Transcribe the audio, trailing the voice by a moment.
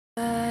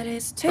but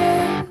it's too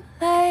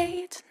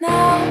late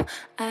now.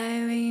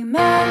 I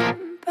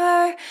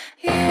remember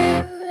you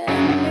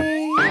and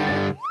me.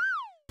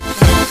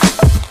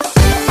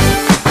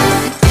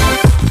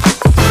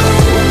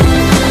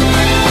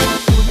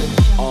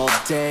 All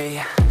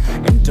day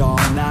and all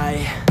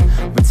night,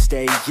 we'd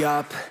stay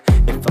up,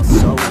 it felt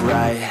so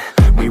right.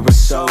 We were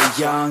so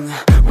young,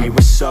 we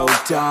were so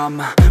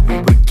dumb. We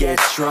would get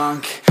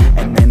drunk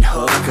and then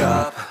hook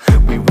up.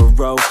 We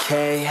were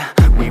okay,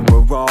 we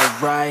were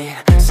alright,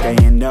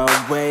 staying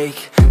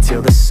awake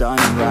till the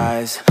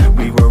sunrise.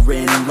 We were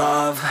in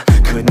love,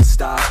 couldn't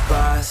stop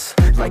us,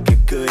 like a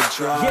good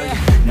drug,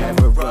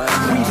 never run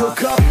off. We'd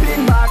hook up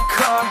in my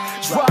car,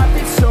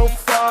 driving so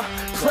far,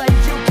 play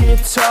your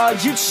guitar,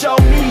 you'd show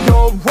me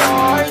your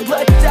art.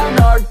 Let down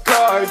our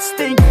guards,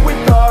 think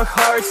with our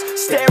hearts,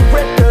 stare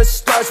at the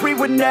stars, we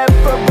were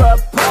never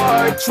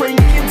apart.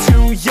 Drinking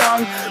too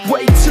young,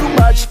 way too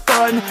much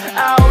fun,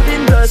 out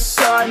in the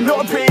sun,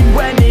 open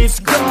when it's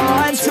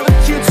gone. Took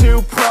you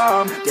to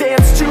prom,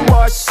 dance to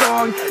our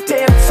song,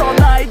 dance all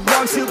night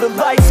long till the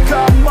lights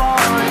come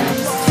on.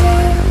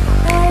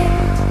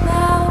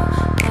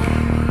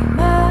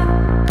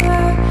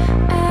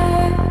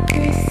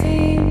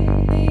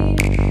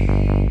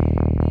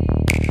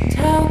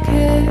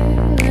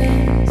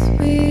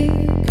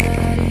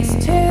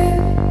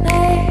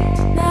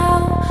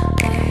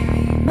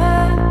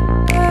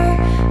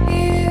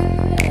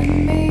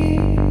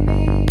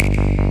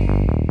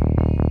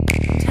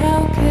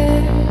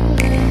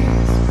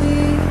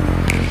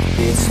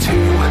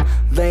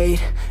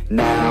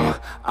 Now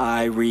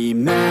I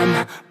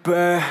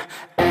remember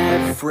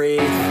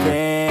everything,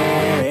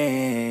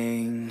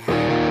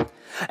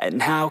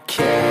 and how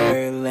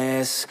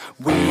careless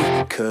we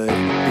could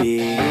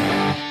be,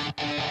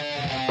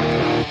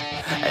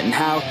 and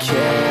how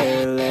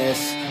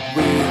careless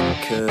we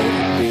could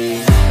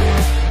be,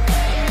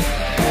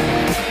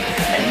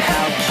 and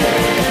how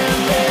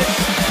careless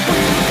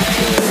we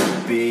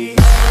could be.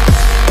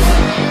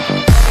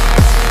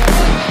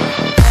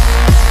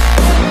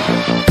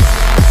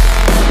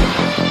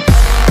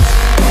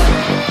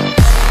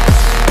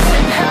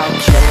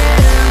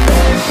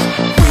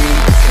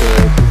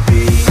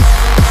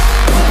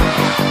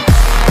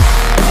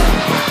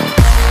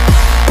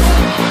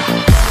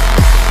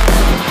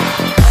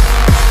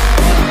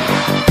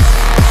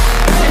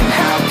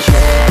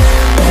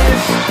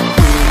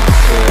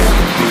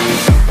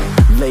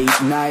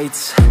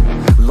 Nights,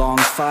 long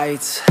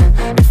fights,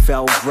 it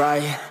felt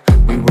right,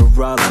 we were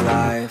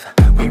alive.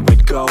 We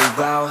would go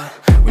out,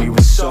 we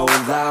were so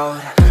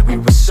loud, we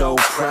were so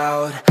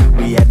proud,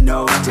 we had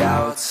no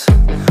doubts.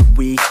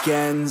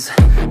 Weekends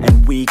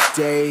and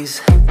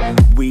weekdays,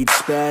 we'd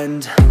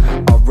spend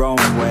our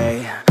own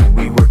way.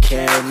 We were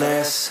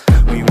careless,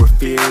 we were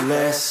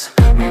fearless,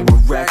 we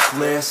were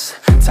reckless,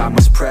 time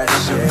was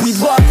precious. We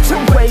loved to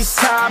waste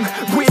time,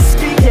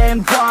 whiskey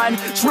and wine,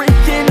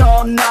 drinking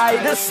all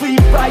night,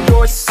 asleep by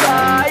your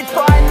side.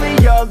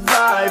 Finally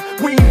alive,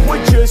 we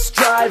would just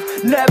drive,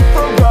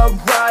 never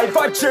arrive.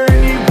 Our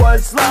journey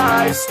was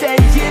live,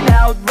 staying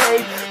out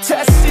late,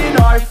 testing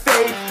our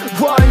fate,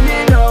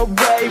 running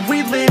away.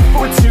 We live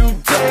for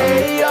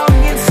today,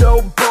 young and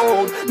so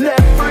bold,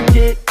 never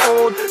get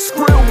old.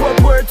 Screw what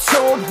we're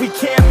told, we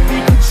can't be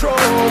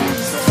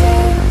controlled.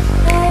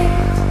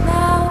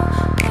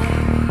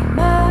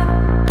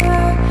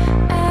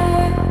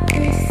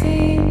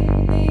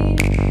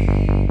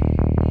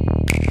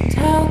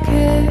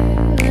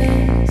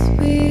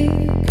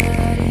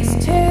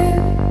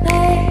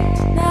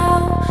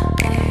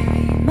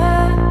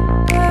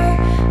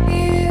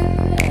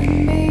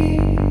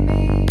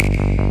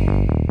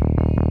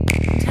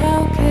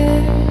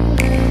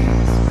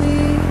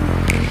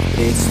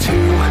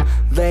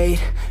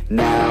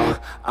 Now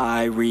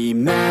I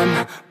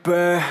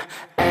remember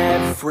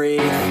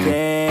everything,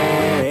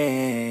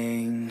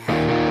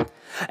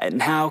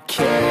 and how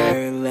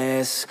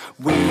careless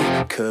we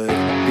could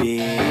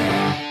be,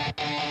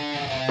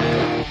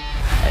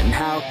 and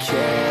how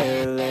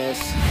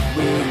careless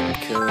we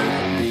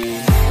could be.